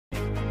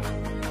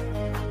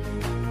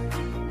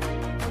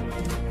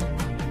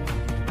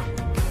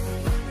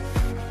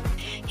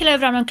Hello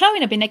everyone, I'm Chloe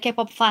and I've been a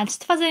K-pop fan since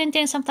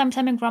 2010, sometimes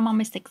I make grammar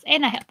mistakes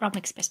and I have problem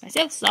express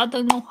myself, so I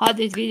don't know how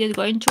this video is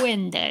going to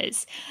end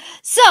this.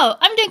 So,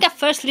 I'm doing a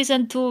first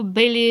listen to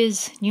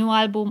Billie's new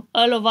album,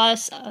 All of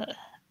Us,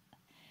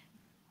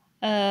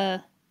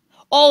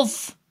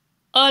 of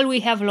All We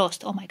Have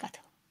Lost. Oh my god.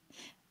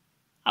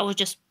 I was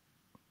just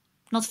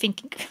not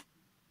thinking.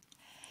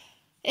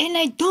 And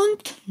I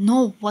don't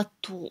know what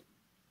to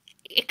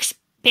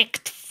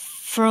expect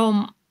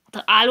from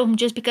the album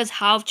just because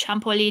how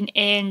trampoline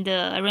and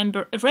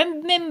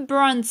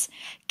remembrance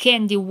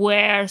candy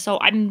were. So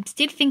I'm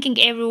still thinking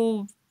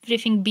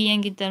everything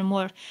being in the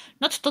more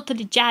not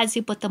totally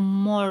jazzy but a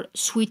more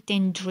sweet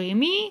and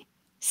dreamy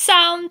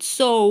sound.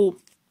 So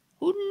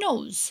who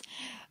knows?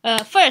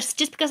 First,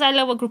 just because I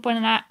love a group or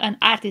an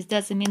artist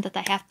doesn't mean that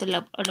I have to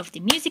love all of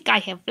the music. I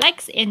have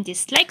likes and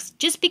dislikes.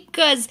 Just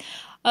because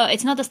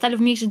it's not the style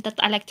of music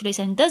that I like to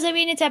listen doesn't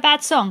mean it's a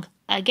bad song.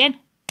 Again,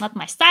 not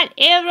my style.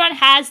 Everyone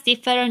has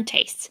different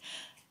tastes.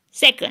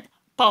 Second,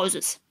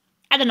 pauses.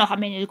 I don't know how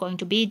many is going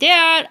to be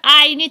there.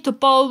 I need to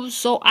pause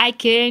so I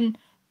can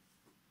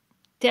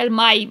tell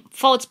my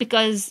thoughts,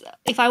 because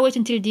if I wait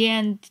until the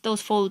end,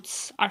 those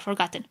thoughts are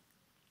forgotten.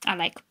 I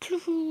like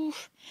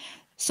poof.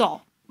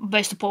 So,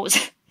 best to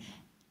pause.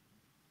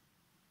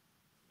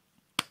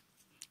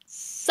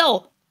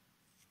 So,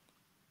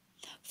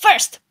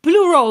 first,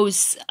 Blue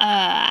Rose.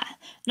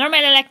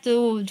 Normally I like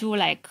to do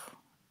like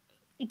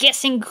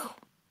guessing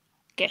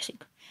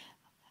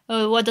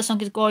what the song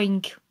is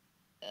going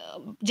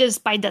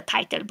just by the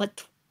title,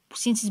 but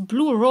since it's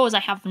Blue Rose,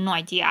 I have no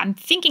idea. I'm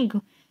thinking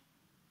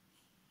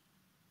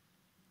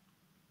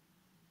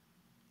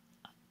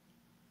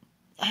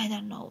I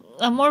don't know,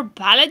 a more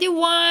ballady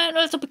one,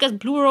 also because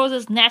Blue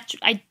Roses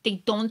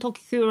they don't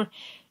occur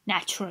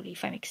naturally,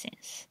 if I make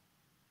sense.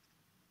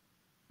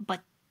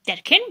 But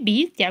there can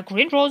be, there are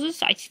green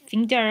roses. I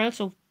think there are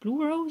also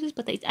blue roses,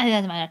 but it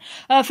doesn't matter.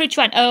 Which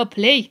one?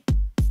 Play.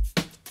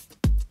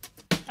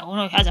 Oh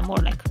no, it has a more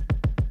like.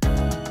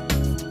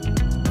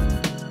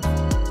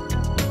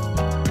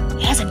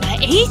 It has a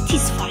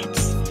 80s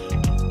vibes,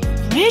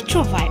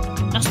 retro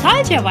vibe,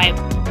 nostalgia vibe.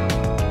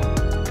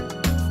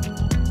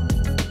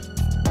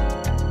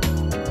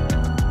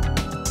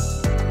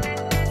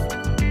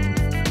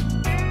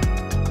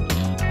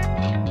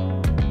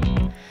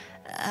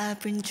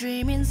 I've been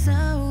dreaming so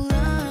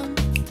long.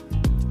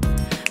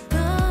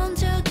 본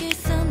적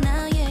있어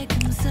나의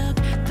금속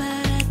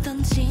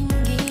바랐던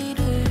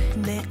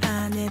진기를 내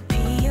안에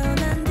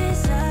피어난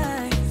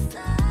desire.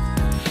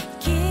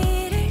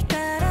 길을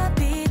따라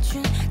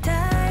비춘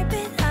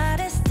달빛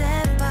아래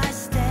step by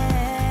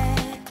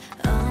step.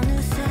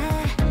 어느새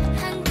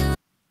한국.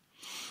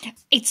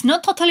 It's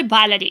not totally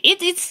ballady.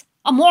 It's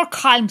a more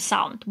calm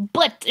sound,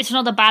 but it's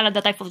not a ballad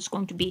that I thought it was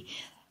going to be.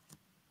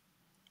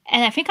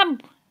 And I think I'm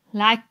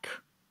like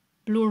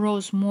Blue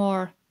Rose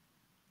more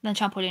than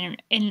Trampoline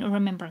and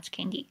Remembrance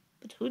Candy.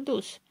 But who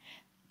knows?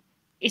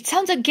 It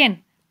sounds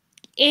again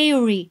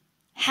airy,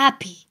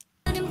 happy.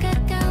 Not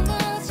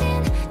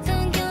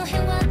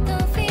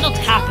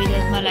happy,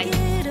 that's more like.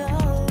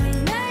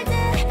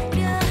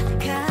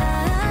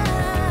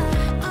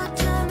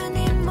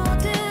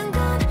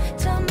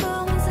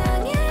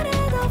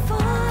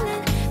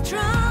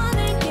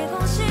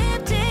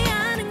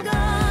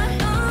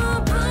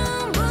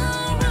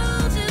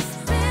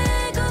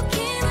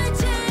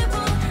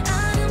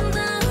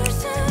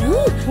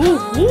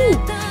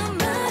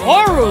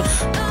 Chorus!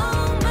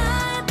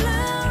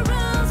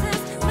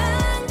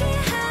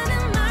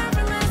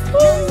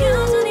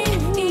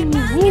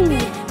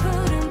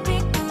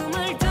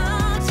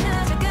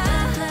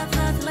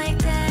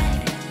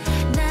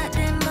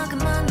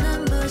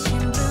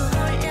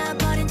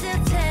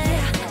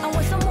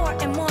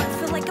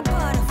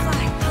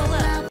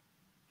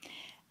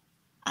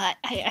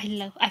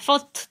 I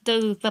thought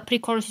the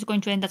pre-chorus is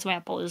going to end, that's why I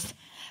paused.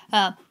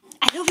 I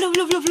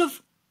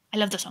love. I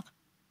love the song.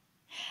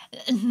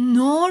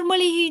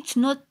 Normally it's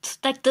not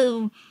like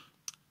the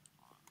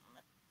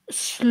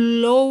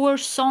slower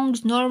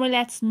songs. Normally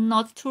that's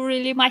not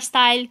really my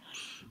style.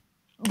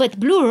 But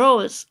Blue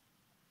Rose,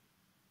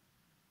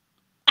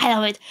 I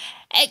love it.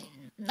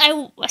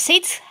 I say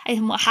it,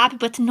 I'm happy,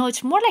 but no,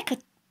 it's more like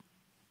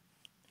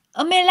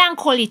a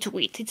melancholy to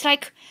it. It's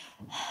like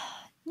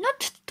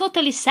not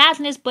totally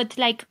sadness, but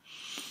like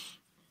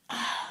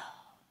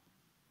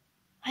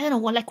I don't know,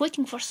 like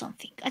waiting for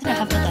something. I don't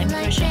have the time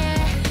version.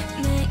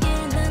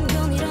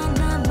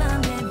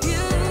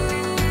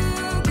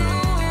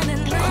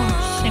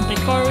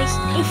 Chorus.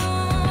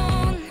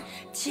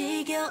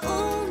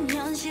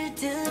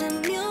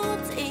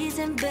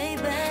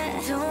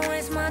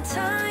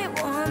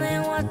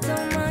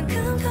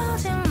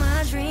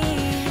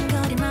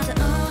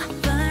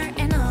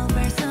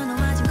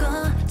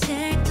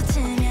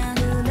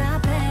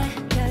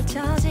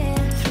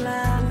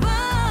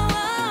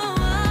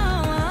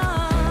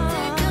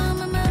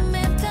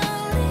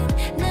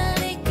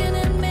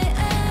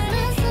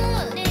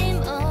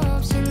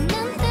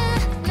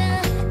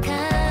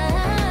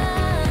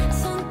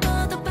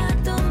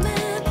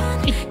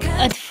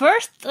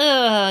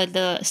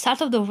 the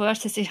start of the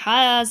verses, it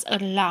has a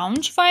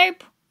lounge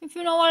vibe, if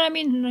you know what I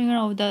mean. You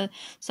know, the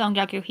song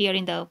like you hear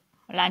in the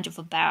lounge of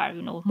a bar,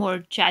 you know, more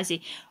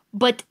jazzy.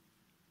 But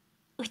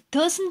it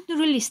doesn't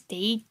really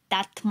stay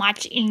that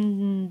much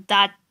in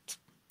that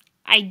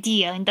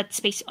idea, in that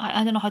space.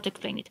 I don't know how to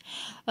explain it.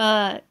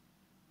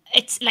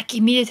 It's like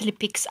immediately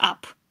picks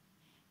up.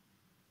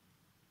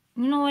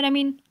 You know what I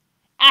mean?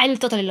 I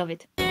totally love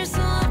it.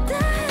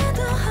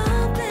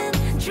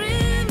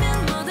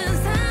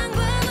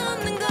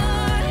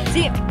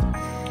 See,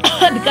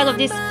 because of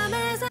this,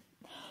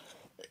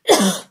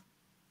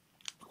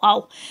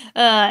 wow,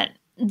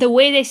 the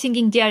way they're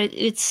singing there,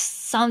 it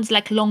sounds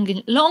like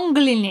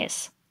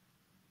longiness,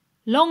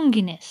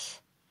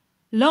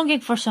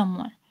 longing for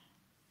someone.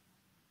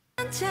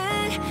 That's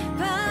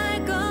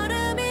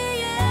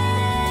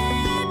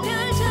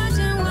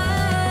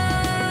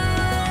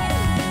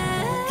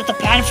a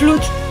pan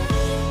flute.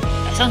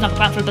 That sounds like a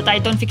pan flute, but I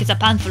don't think it's a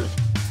pan flute.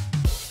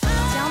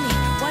 Tell me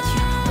what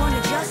you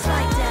wanna just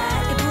like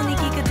that. 이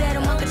분위기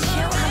그대로만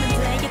chill 하면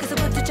돼.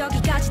 여기서부터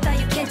저기까지 다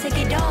you can't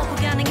take it all.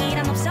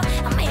 불가능이란 없어.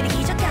 I'm ready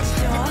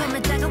기적까지도. 내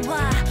꿈에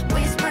다가와.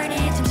 Whisper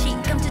it. 잠시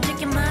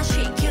깜짝이야 마시.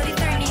 cutie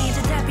 30.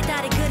 저 달빛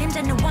아래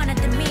그림자는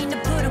원하던 미. 너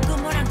푸른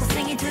꿈을 안고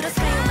생이 들어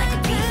scream like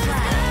a bee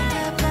fly.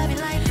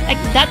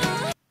 Like that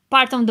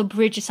part of the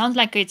bridge, it sounds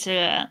like it's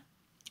a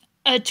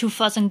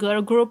 2000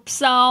 girl group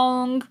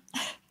song.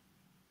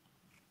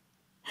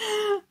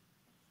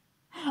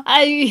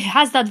 It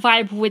has that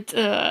vibe with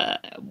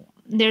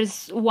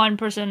there's one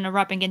person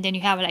rapping and then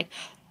you have like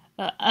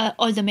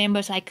all the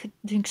members like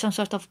doing some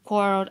sort of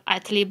choral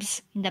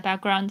ad-libs in the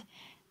background.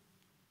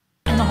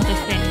 I don't know how to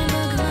explain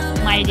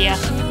my idea.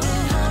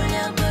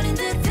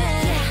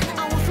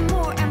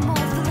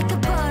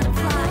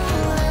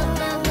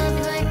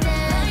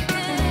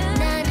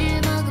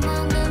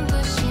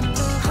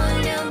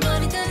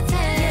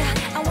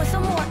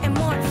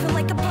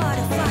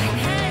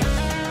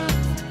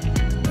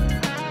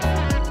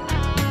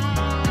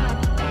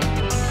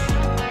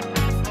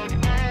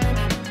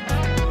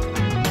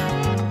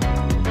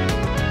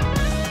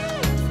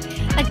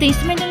 The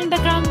instrumental in the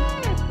background,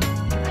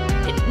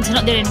 it's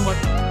not there anymore.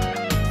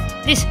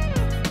 This,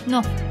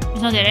 no,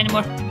 it's not there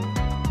anymore.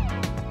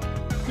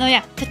 No,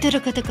 yeah.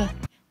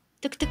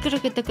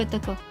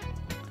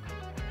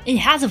 It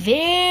has a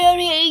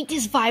very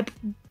 80s vibe,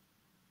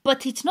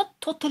 but it's not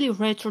totally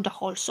retro the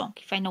whole song,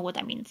 if I know what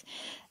I mean.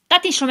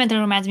 That instrumental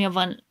reminds me of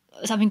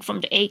something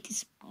from the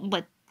 80s,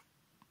 but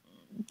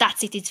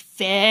that's it. It's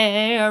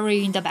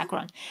very in the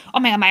background. Oh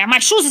my god, my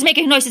shoes is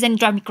making noises and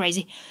drive me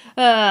crazy.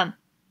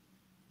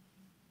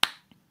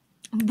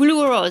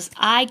 Blue Rose,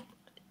 I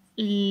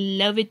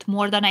love it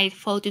more than I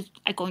thought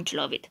I'm going to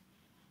love it.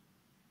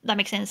 That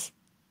makes sense.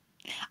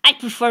 I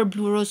prefer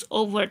Blue Rose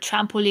over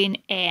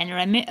Trampoline and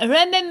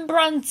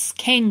Remembrance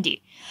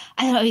Candy.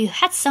 I don't know, it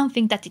had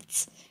something that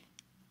it's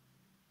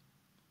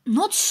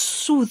not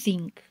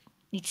soothing.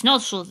 It's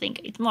not soothing.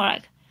 It's more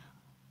like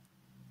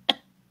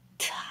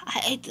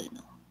I don't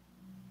know.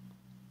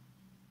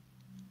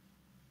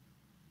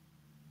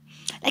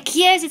 Like,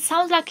 yes, it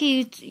sounds like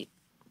it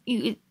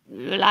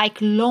like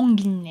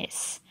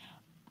longingness,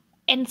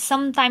 and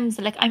sometimes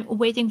like I'm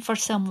waiting for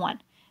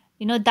someone,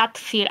 you know, that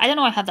feel. I don't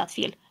know, I have that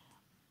feel,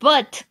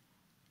 but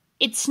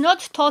it's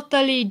not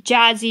totally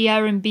jazzy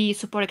R&B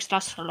super extra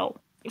slow,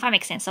 if that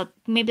makes sense. So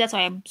maybe that's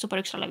why I'm super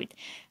extra love it.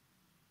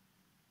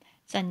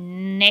 So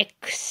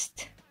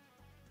next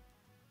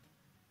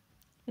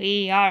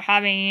we are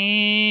having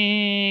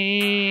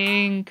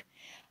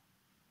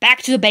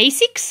Back to the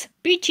Basics,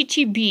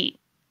 BTTB.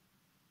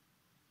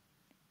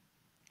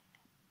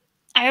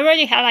 I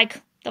already had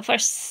like the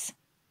first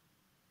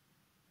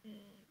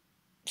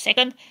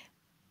second,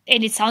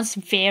 and it sounds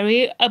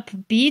very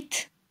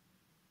upbeat,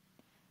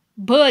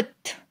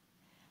 but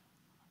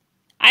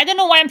I don't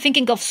know why I'm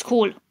thinking of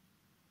school.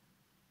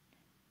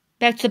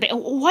 Back to the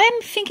why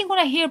I'm thinking when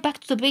I hear Back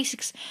to the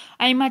Basics,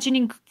 I'm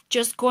imagining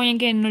just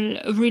going and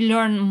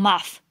relearn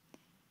math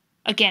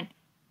again.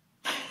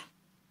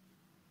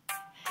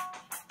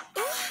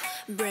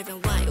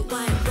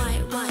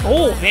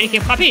 Oh, very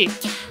hip hoppy.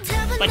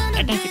 But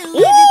I don't think.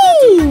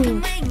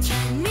 Ooh!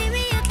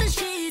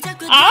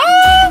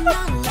 Ah!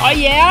 Oh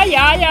yeah.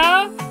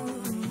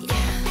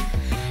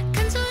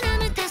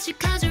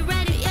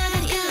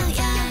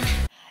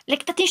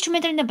 Like that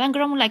instrumental in the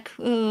background, like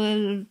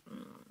not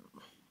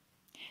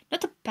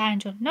a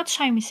banjo, not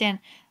shamisen,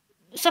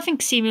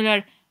 something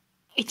similar.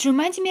 It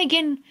reminds me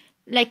again,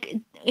 like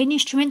an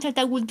instrumental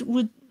that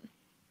would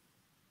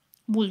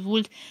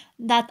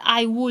that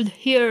I would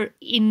hear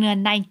in a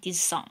 90s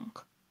song.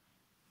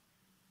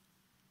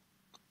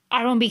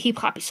 R&B hip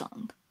hoppy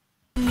song.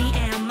 Me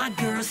and my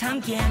girls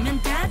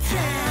함께하면 따뜻해.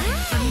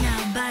 From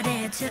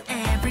nobody to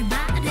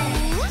everybody.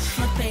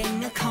 Flipping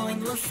a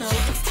coin will so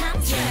it's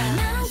time to.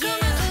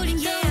 우린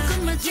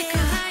조금만 check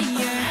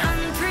higher.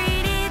 I'm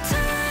pretty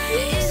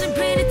times, I'm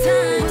pretty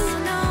times.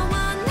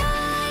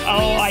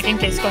 Oh, I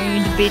think it's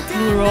going to be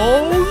Blue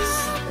Rose.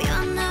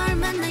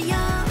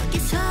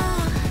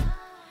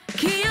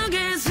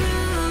 기억에 쑥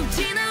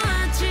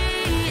지나왔지.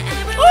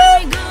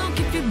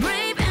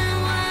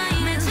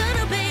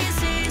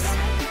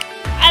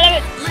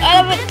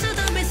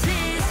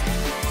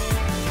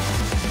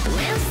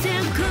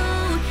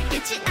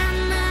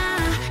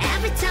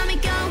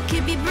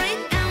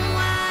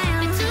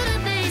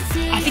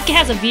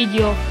 has a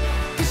video.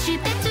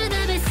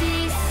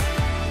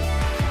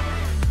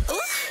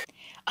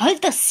 All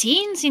the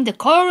scenes in the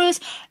chorus,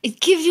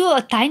 it gives you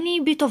a tiny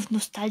bit of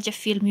nostalgia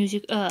feel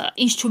music,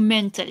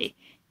 instrumentally.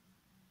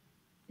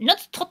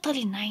 Not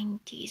totally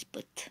 90s,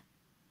 but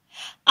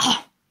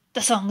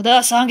the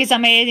song is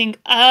amazing.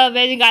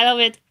 Amazing, I love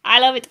it.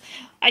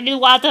 I need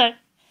water.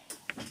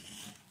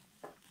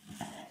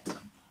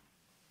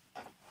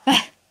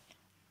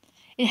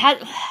 It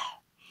had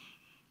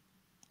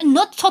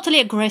not totally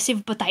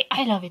aggressive, but I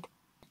love it.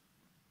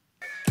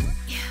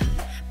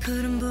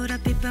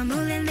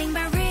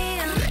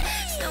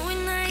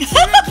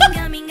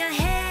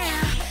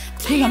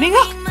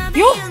 Minga?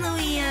 You?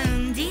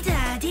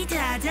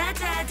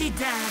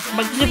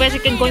 Back to the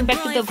basic and going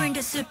back to the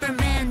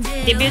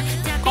debut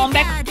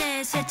comeback.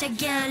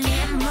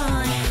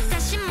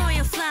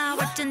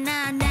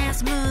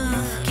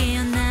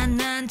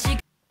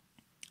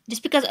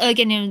 Just because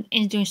again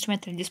in the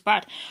instrumental this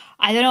part,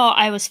 I don't know,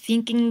 I was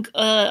thinking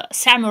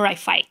samurai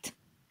fight.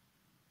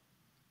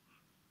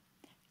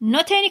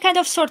 Not any kind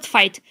of sword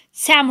fight,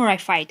 samurai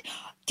fight.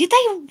 Did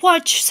I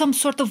watch some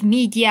sort of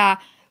media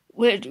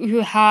where you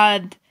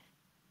had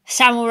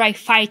samurai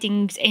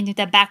fightings and in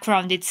the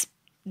background it's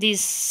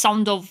this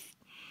sound of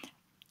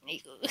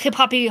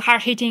hip-hop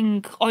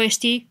hard-hitting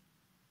OST?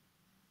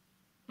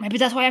 Maybe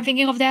that's why I'm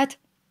thinking of that.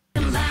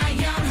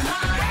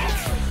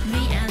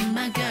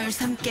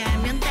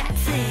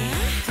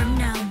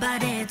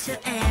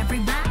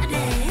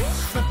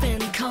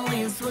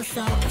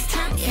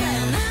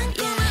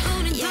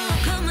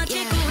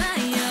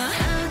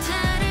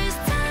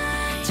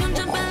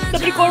 The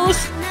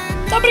pre-chorus!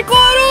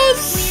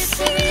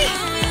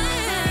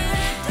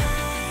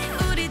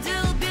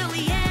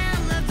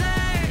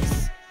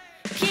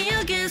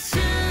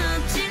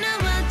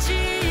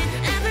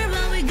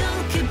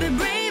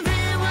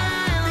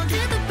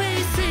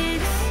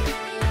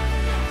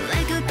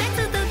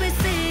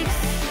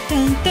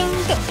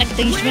 Like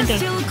the instrumental,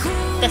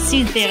 the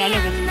synth there, I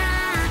love it.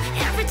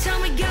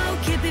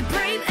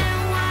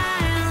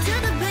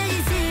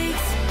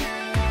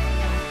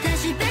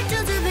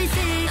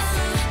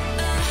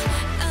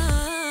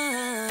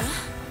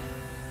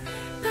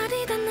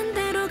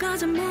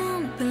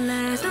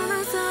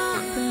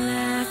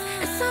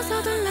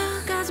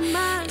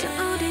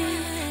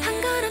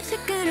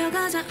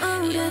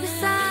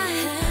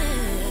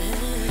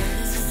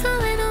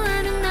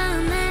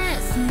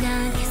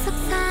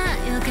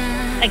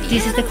 Like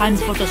this is the kind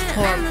for the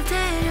storm.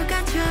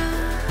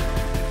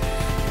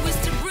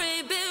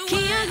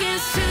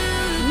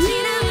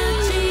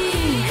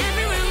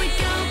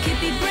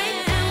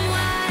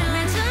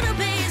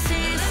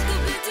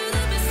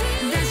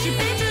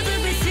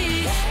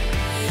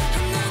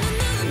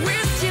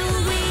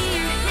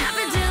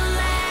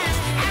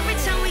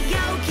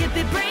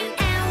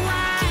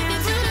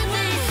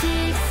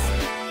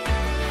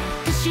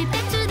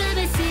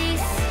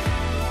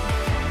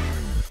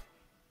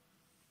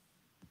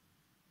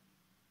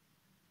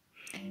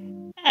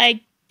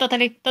 I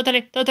totally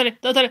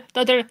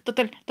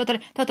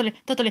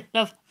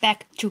love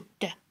Back to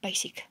the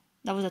Basic.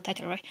 That was the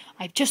title, right?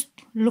 I just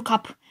look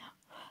up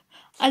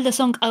all the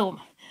song,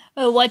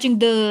 watching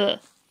the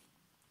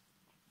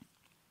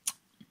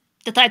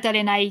title,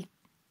 and I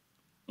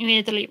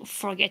immediately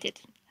forget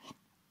it.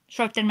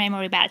 Short-term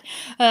memory bad.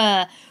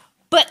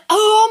 But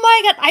oh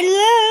my god, I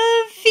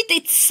love it.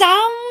 It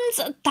sounds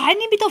a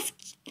tiny bit of,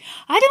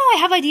 I don't know, I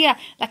have idea,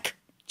 like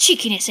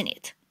cheekiness in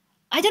it.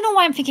 I don't know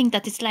why I'm thinking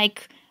that it's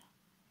like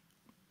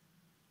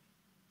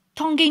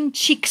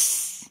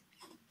tongue-in-cheeks.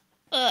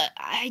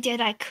 I did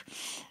like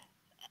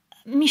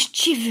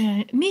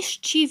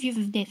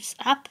mischievousness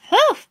up.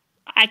 Oh,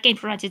 I can't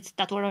pronounce it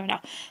that word right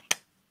now.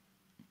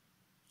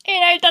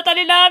 And I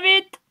totally love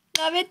it.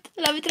 Love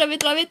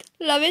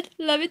it.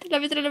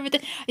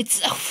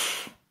 It's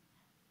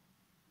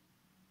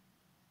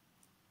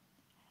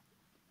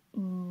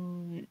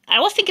I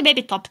was thinking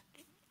maybe top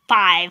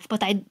 5,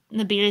 but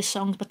the Billlie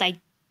songs, but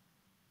I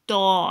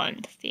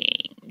don't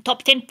think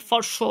top 10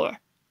 for sure.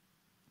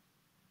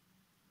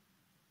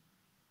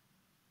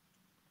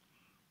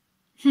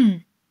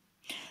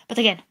 But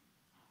again,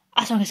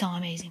 a song is so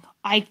amazing.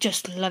 I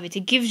just love it.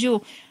 It gives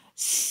you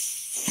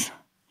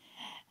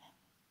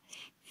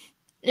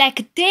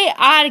like they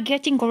are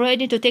getting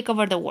ready to take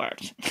over the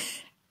world.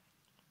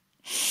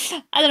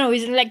 I don't know,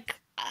 it's like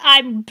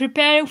I'm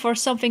preparing for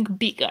something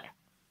bigger.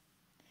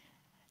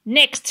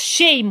 Next,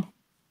 Shame.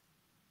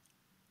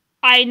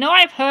 I know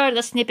I've heard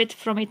a snippet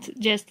from it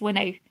just when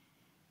I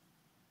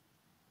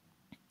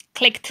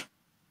clicked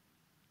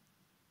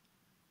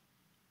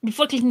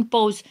before clicking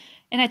pause,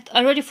 and I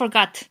already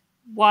forgot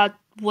what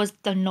was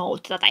the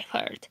note that I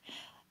heard.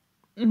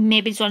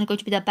 Maybe it's only going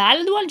to be the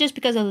ballad one just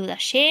because of the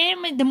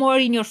shame, the more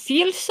in your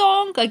feel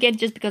song, again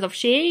just because of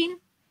shame.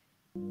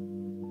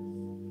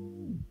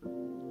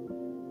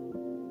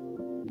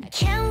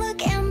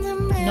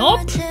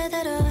 Nope.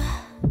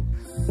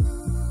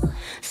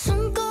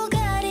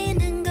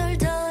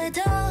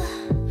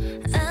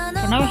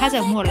 For now it has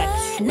a more like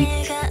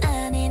sweet.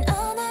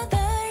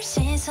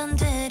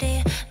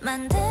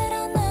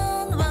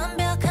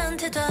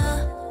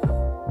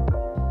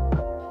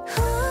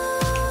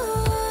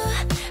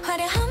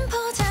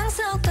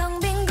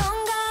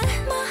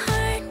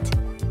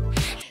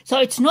 So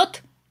it's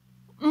not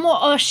more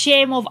a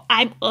shame of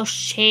I'm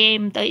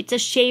ashamed. It's a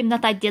shame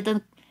that I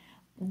didn't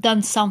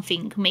done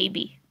something,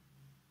 maybe.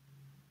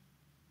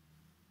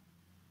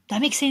 That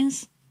makes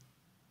sense?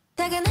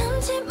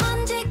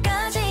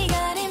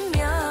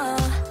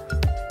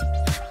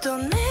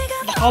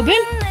 Robin?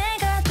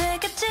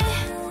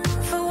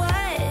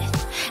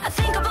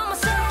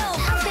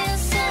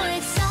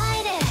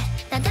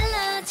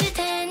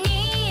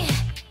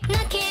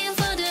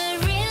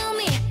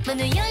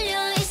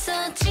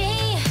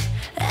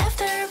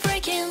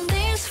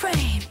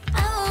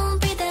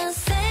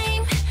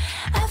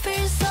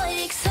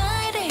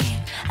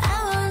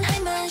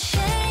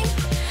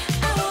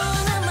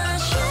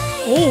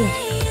 Oh,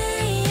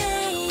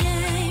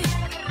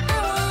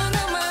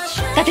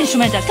 that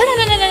instrumental.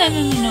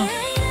 No.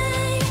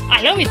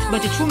 I love it,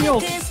 but it threw me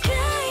off.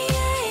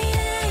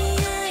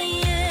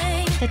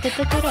 No, there's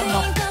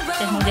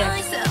no there.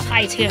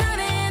 Ah, it's here.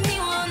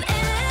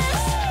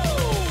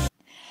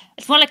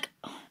 It's more like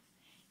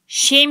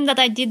shame that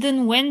I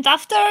didn't went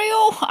after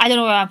you. I don't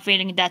know why I'm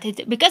feeling that.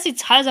 Because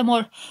it has a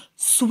more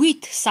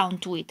sweet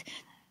sound to it.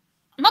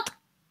 Not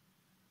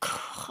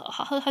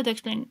how to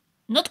explain?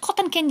 Not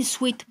cotton candy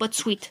sweet, but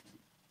sweet.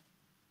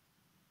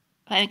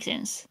 That makes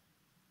sense.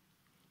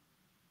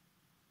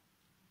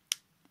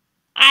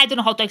 I don't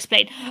know how to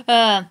explain.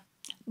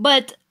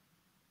 But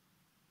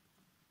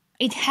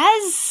it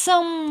has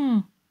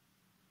some...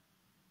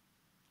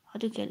 How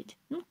do you call it?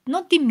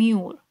 Not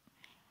demure.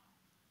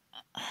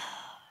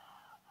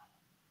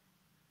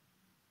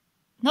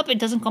 Nope, it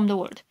doesn't come the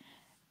word.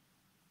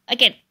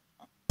 Again,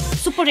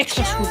 super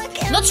extra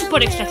sweet. Not super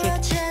extra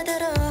sweet.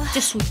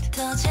 Just sweet.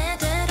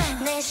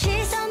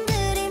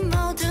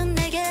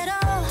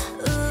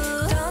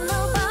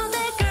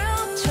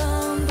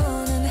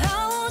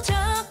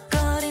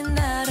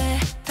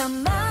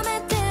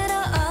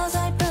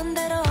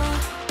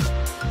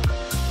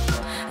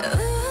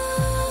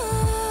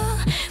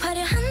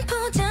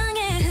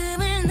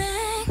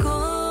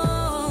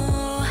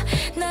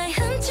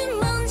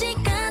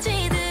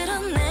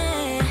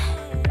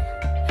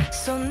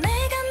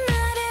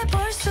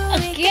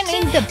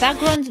 In the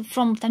background,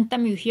 from time to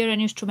time you hear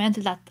an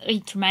instrumental that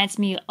it reminds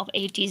me of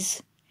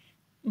 80s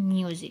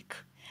music.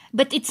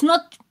 But it's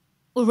not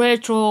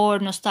retro or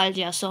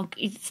nostalgia song.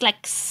 It's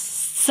like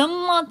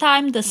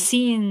sometimes the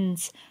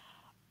scenes.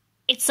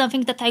 It's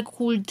something that I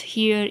could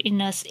hear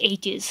in an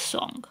 80s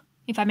song,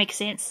 if I make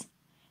sense.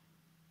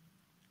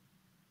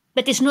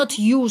 But it's not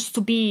used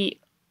to be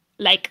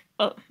like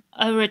a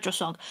retro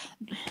song.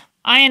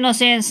 I ain't no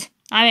sense.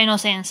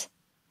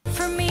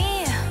 For me,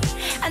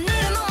 I need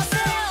a more.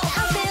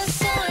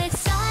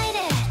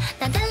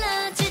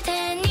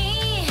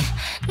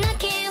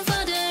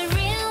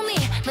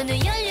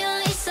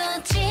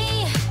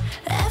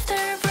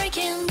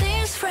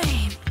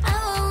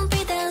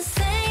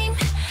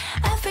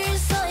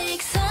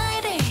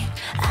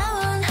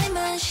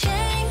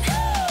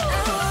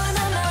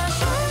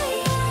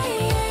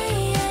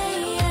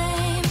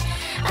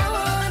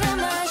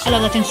 I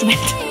love that instrument.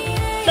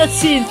 That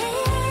scene.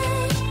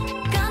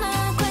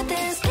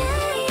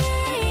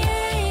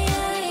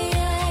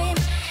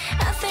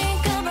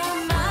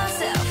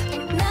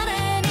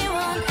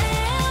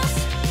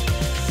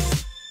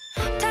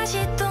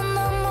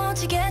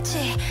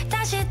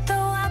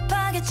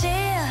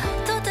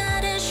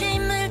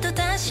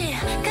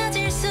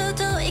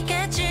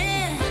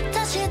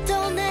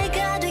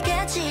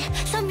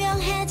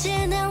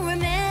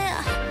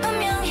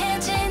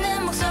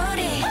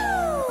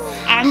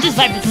 I'm just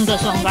vibing to the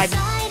song,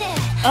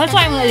 Also,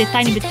 I'm a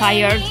tiny bit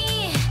tired,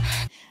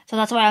 so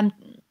that's why I'm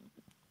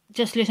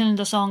just listening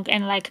to the song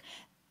and like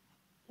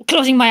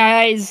closing my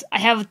eyes. I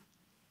have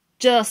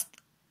just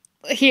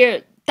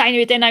here tiny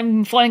bit and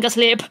I'm falling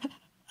asleep.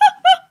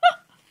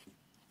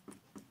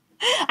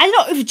 I don't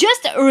know, it's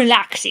just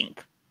relaxing.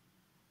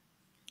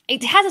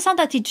 It has a sound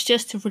that it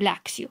just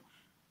relax you.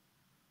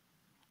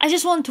 I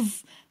just want to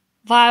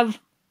vibe,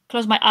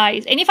 close my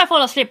eyes, and if I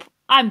fall asleep,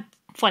 I'm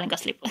falling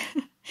asleep.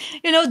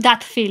 You know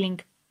that feeling.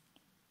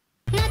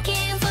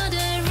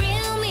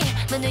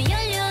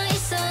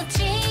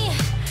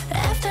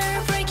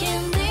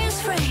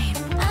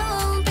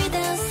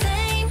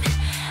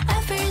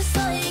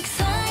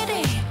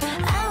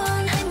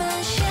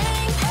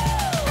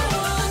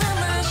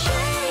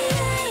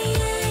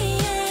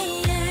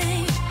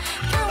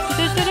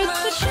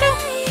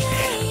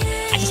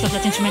 I just love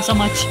that instrument so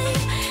much.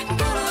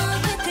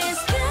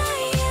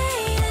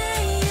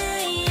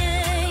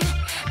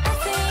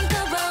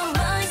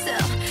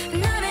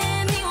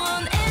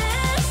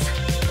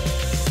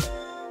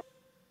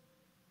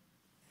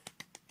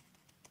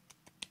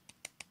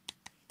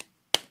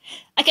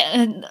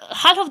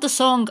 Half of the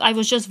song I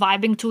was just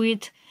vibing to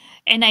it,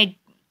 and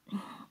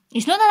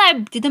it's not that I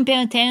didn't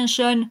pay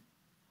attention,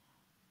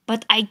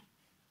 but I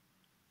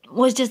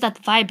was just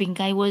that vibing.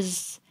 I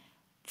was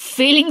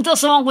feeling the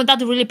song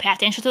without really paying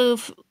attention to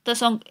the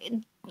song.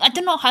 I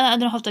don't know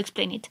how to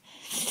explain it.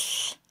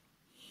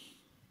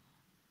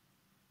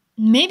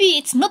 Maybe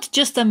it's not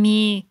just a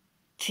me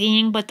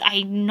thing, but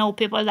I know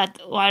people that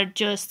are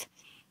just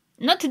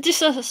not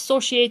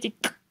disassociated.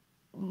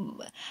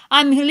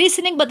 I'm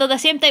listening, but at the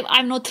same time,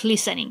 I'm not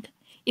listening,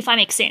 if I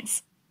make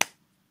sense.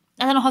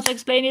 I don't know how to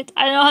explain it.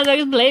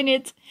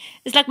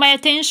 It's like my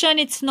attention,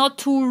 it's not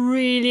too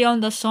really on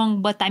the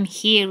song, but I'm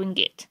hearing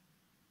it.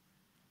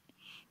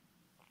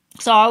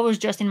 So I was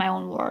just in my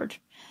own world.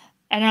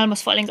 And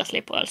almost falling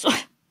asleep also.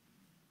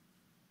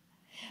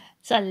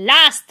 So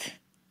last.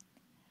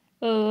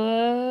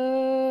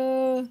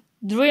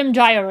 Dream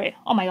Diary.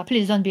 Oh my god,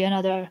 please don't be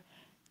another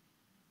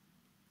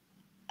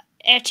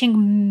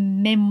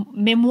etching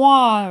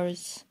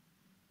memoirs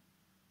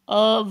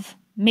of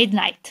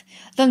midnight.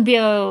 Don't be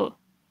a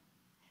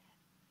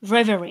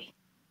reverie.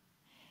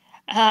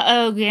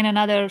 Again,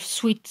 another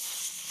sweet,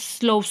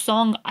 slow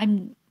song.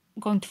 I'm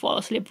going to fall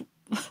asleep.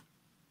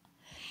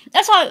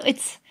 That's why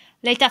it's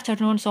late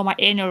afternoon, so my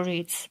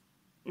energy is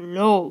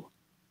low.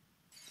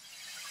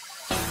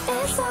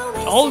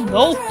 Oh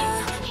no!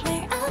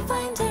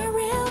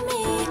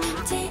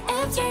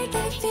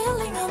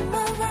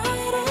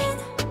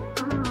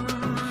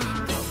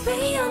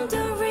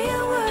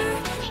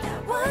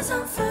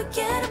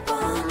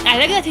 I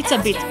like that it's a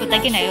bit, but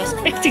again I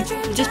expect it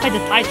just by the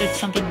title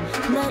something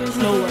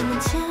slower.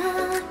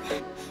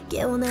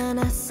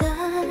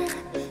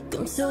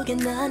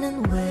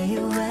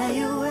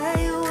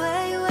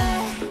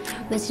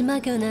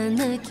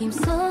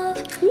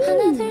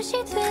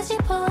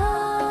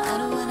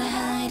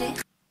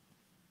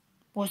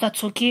 Was that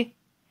Suki?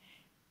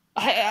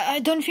 I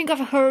don't think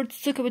I've heard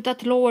Suki with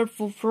that lower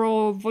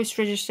for voice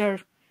register.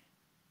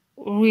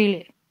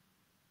 Really.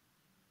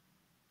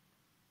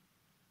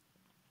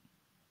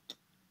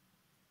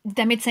 Did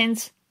that make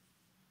sense?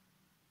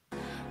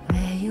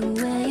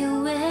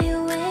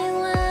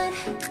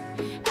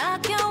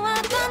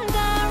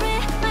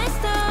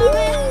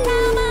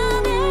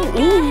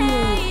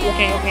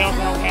 Okay.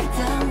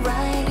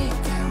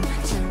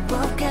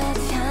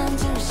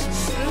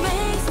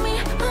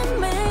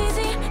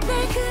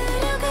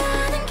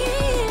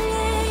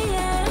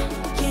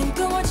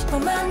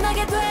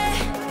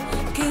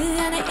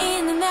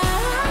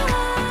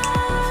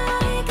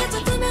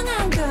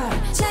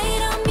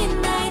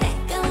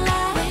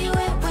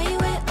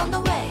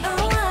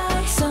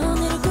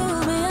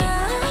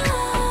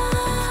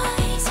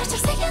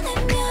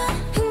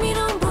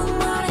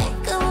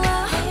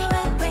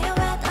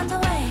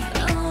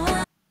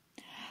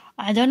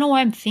 I don't know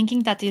why I'm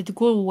thinking that it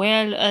go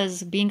well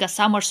as being a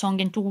summer song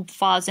in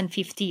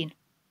 2015.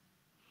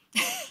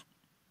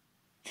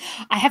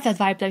 I have that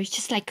vibe that it's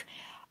just like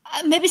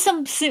maybe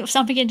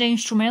something in the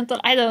instrumental.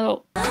 I don't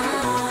know.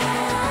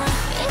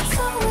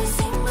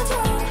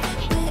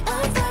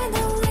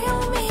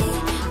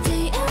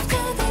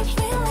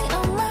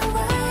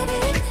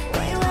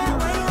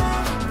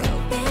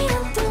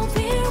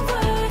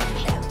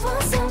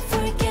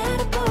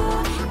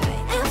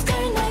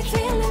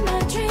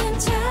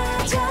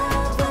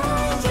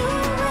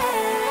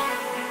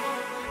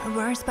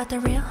 But the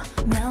real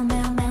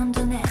매일매일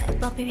눈에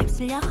법이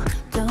휩쓸려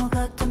또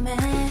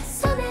걱정해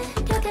손에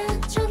벽에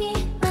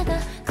저기마다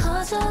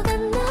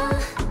커져간 너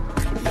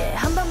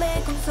한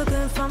밤의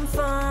꿈속은 from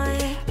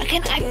fine.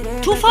 Again,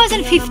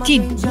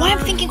 2015. Why I'm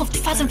thinking of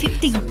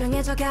 2015? The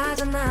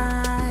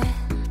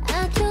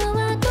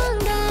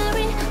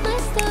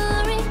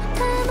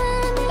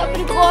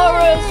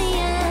chorus.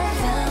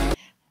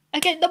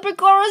 Again, the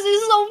chorus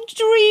is so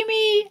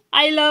dreamy.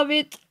 I love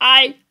it.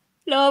 I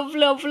love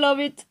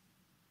it.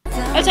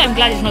 Also, I'm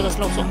glad it's not a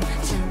slow song.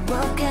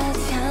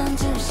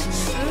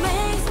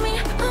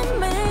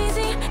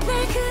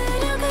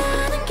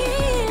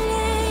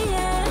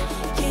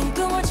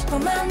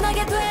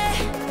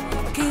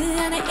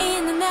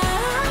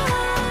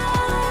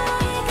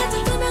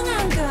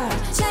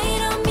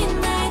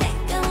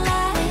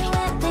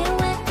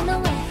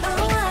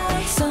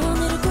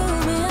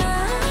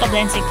 Stop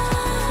dancing.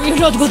 You're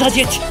not good at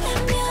it.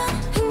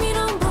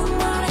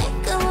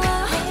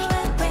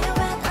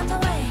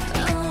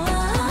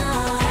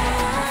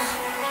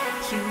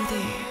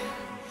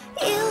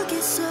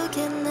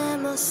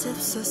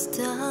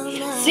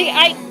 See,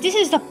 this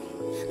is the...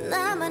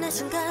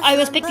 I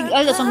was expecting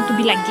other song to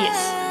be like this.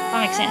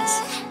 That makes sense.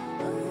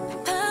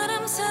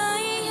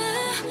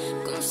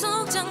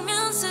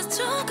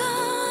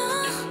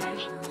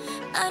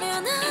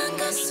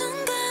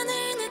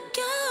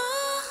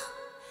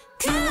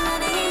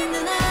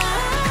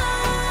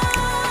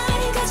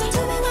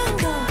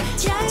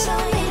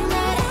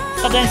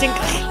 Stop dancing.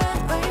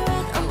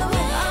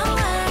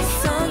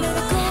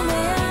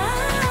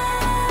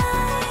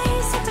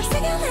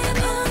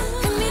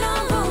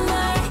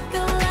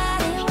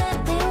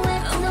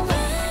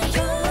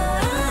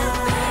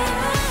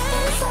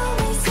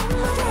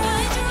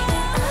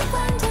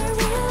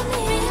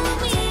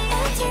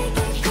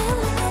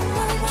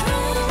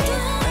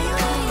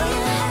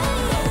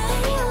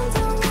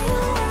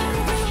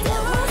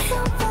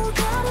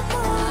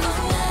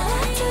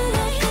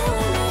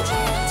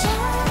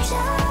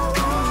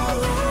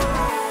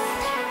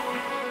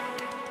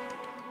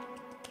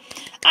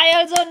 I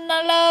also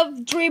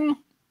love Dream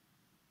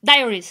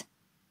Diary.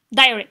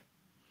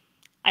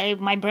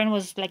 My brain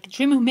was like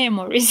dreaming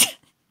memories. Again,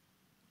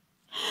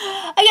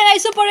 I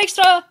super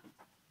extra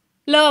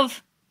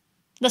love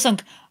the song.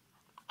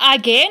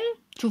 Again,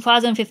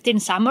 2015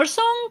 summer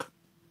song.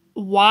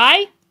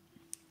 Why?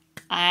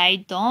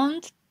 I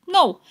don't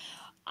know.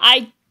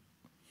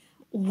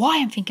 Why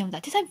I'm thinking of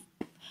that? Did I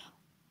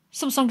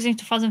some songs in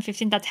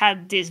 2015 that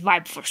had this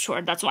vibe for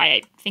sure? That's why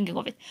I'm thinking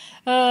of it.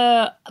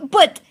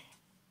 But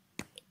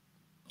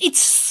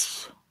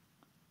it's,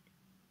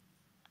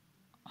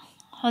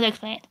 how do I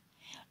explain it?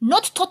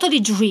 Not totally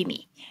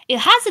dreamy. It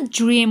has a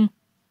dream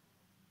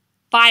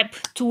vibe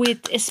to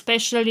it,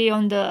 especially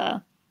on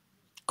the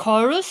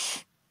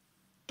chorus.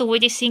 The way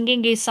they're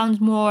singing, it sounds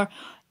more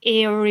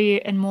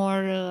airy and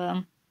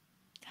more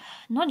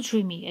not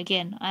dreamy.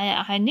 Again,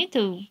 I need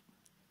to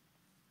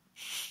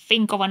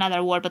think of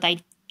another word, but I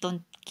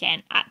can't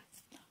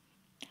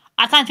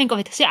think of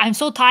it. See, I'm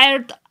so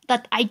tired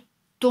that I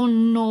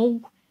don't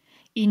know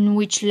in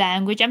which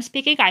language I'm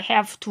speaking. I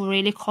have to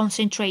really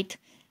concentrate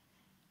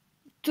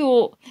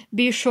to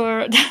be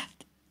sure that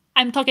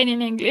I'm talking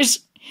in English.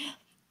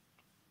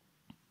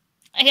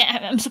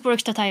 Again, I'm super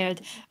extra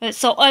tired.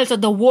 So also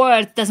the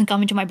word doesn't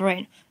come into my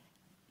brain.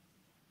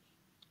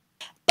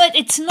 But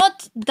it's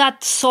not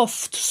that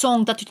soft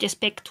song that you'd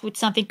expect with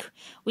something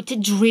with a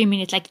dream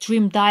in it, like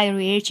dream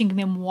diary, etching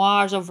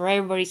memoirs of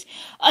reveries.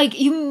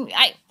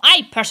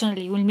 I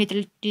personally will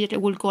admit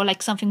it will go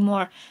like something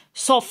more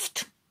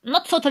soft,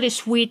 not totally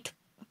sweet,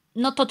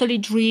 not totally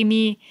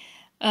dreamy,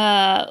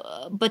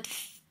 but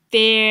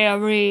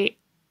very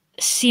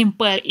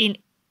simple in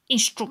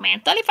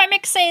instrumental, if I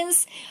make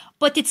sense.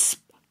 But it's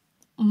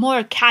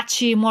more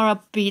catchy, more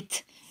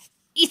upbeat.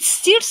 It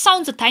still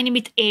sounds a tiny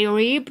bit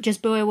airy,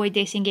 just by the way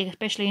they sing it,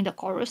 especially in the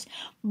chorus.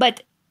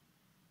 But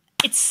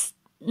it's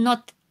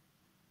not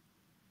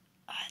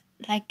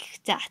like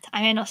that.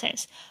 I mean, no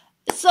sense.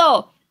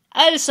 So,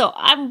 also,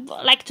 I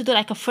like to do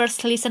like a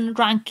first listen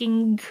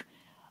ranking.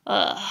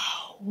 Back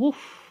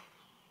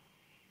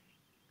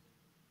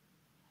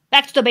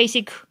to the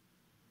basic.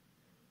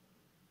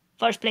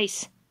 First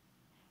place.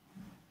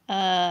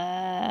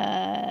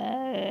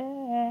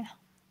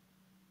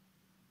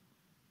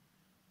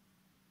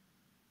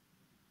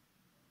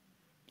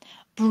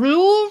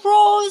 Blue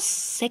Rose,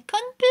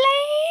 second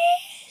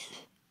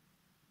place.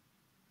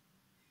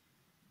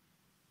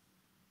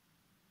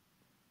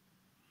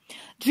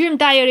 Dream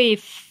Diary,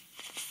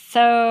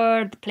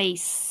 third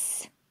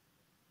place.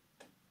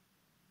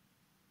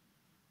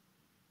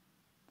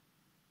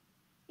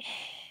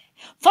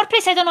 Fourth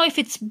place, I don't know if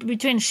it's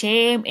between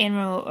Shame and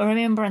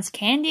Remembrance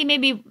Candy.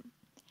 Maybe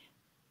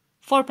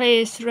fourth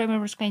place,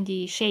 Remembrance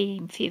Candy,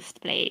 Shame, fifth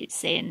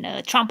place, and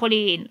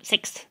Trampoline,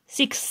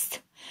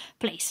 sixth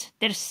place.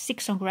 There's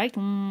 6 songs, right?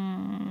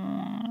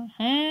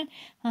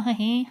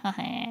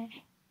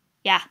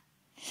 Yeah.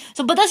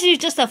 So, but that's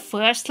just a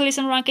first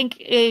listen ranking.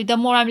 The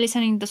more I'm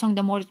listening the song,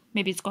 the more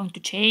maybe it's going to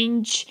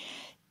change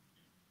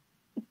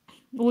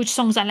which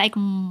songs I like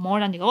more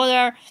than the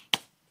other.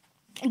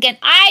 Again,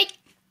 I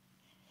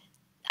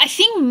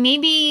think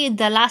maybe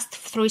the last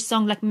 3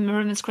 songs, like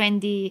Remembrance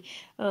Candy,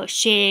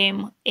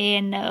 Shame,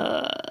 and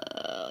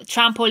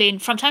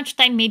Trampoline, from time to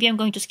time, maybe I'm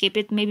going to skip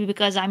it, maybe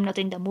because I'm not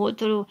in the mood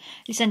to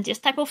listen to this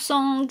type of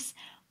songs.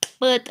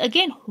 But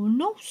again, who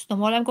knows? The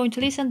more I'm going to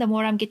listen, the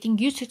more I'm getting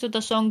used to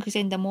the songs,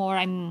 and the more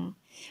I'm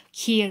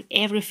hear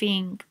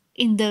everything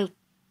in the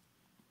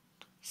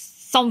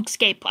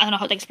soundscape. I don't know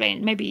how to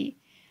explain. Maybe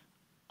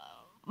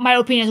my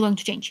opinion is going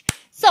to change.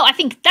 So I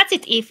think that's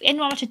it. If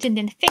anyone watching,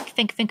 then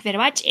thank you very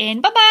much,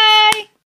 and bye bye.